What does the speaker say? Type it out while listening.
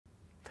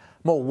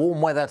More warm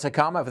weather to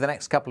come over the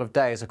next couple of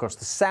days across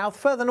the south.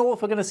 Further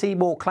north, we're going to see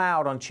more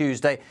cloud on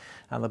Tuesday,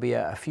 and there'll be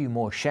a few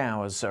more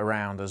showers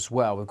around as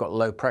well. We've got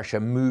low pressure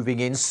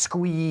moving in,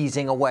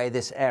 squeezing away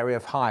this area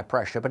of high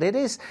pressure, but it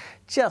is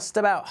just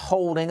about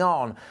holding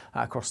on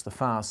across the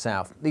far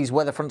south. These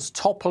weather fronts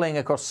toppling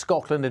across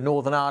Scotland and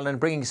Northern Ireland,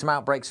 bringing some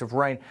outbreaks of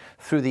rain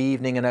through the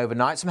evening and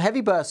overnight. Some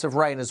heavy bursts of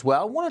rain as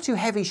well. One or two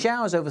heavy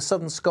showers over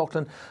southern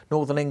Scotland,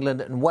 northern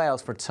England and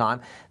Wales for a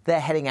time.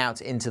 They're heading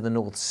out into the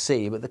North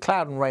Sea, but the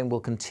cloud and rain will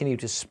continue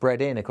to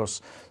spread in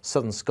across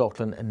southern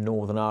Scotland and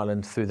Northern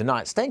Ireland through the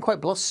night, staying quite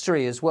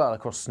blustery as well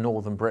across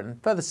northern Britain.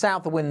 Further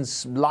south, the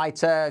wind's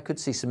lighter, could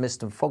see some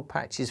mist and fog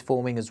patches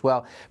forming as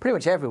well. Pretty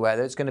much everywhere,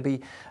 though, it's going to be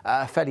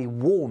a fairly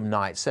warm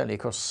night, certainly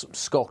across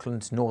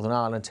Scotland, Northern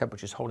Ireland,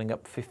 temperatures holding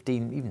up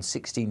 15, even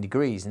 16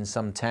 degrees in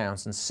some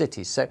towns and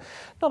cities. So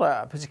not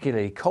a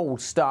particularly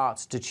cold start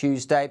to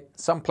Tuesday.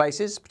 Some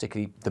places,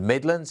 particularly the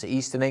Midlands,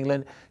 eastern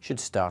England, should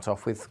start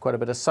off with quite a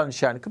bit of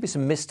sunshine. It could be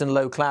some mist and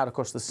low cloud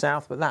across the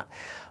south, but that,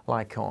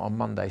 like on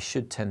Monday,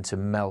 should tend to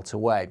melt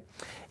away.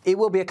 It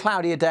will be a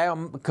cloudier day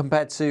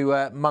compared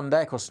to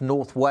Monday across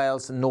North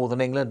Wales and Northern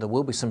England. There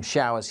will be some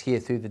showers here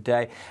through the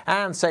day,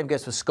 and same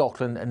goes for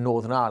Scotland and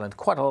Northern Ireland.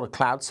 Quite a lot of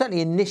cloud,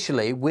 certainly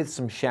initially with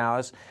some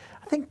showers.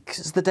 I think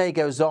as the day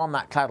goes on,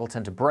 that cloud will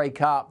tend to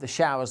break up. The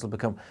showers will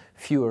become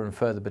fewer and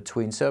further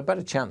between, so a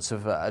better chance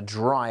of a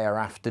drier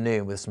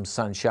afternoon with some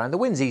sunshine. The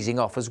wind's easing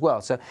off as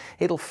well, so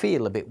it'll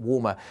feel a bit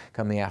warmer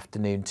come the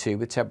afternoon too,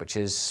 with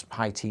temperatures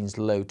high teens,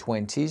 low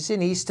 20s.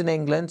 In eastern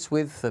England,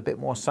 with a bit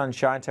more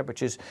sunshine,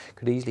 temperatures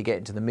could easily get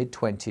into the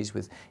mid-20s,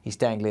 with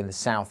East Anglia in the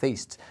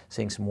southeast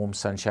seeing some warm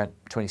sunshine,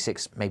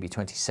 26, maybe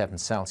 27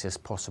 Celsius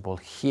possible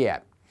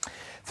here.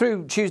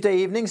 Through Tuesday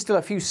evening, still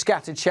a few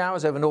scattered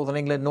showers over northern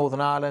England, Northern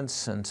Ireland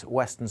and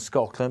western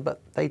Scotland,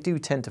 but they do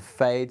tend to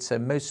fade, so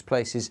most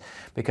places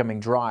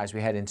becoming dry as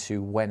we head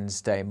into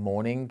Wednesday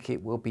morning.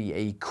 It will be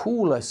a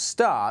cooler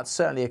start,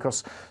 certainly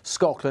across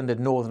Scotland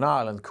and Northern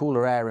Ireland,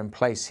 cooler air in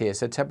place here,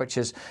 so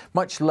temperatures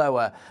much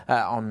lower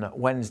on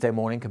Wednesday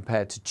morning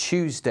compared to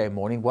Tuesday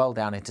morning, well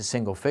down into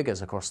single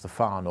figures across the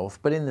far north.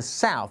 But in the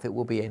south, it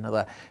will be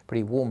another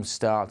pretty warm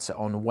start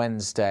on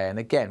Wednesday, and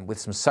again, with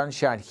some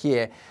sunshine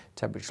here,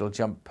 temperature will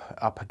jump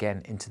up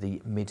again into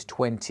the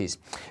mid-20s.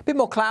 A bit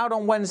more cloud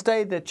on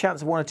Wednesday, the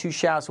chance of one or two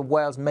showers for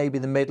Wales, maybe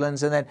the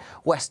Midlands, and then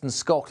western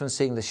Scotland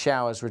seeing the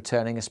showers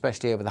returning,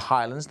 especially over the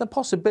Highlands. The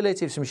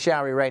possibility of some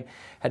showery rain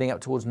heading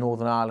up towards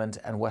Northern Ireland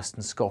and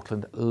western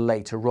Scotland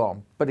later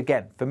on. But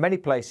again, for many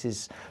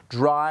places,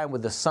 dry and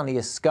with the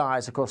sunniest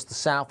skies across the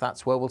south,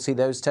 that's where we'll see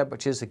those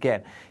temperatures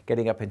again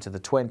getting up into the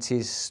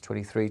 20s,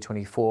 23,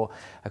 24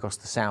 across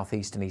the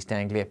southeast and East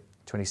Anglia.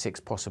 26,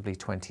 possibly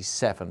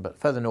 27, but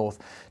further north,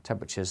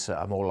 temperatures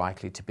are more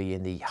likely to be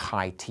in the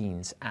high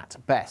teens at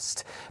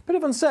best. Bit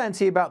of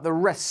uncertainty about the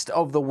rest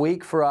of the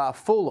week. For our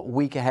full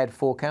week ahead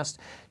forecast,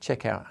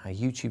 check out our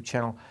YouTube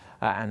channel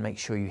and make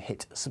sure you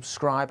hit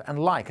subscribe and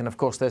like. And of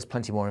course, there's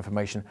plenty more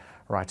information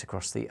right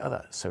across the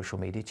other social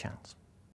media channels.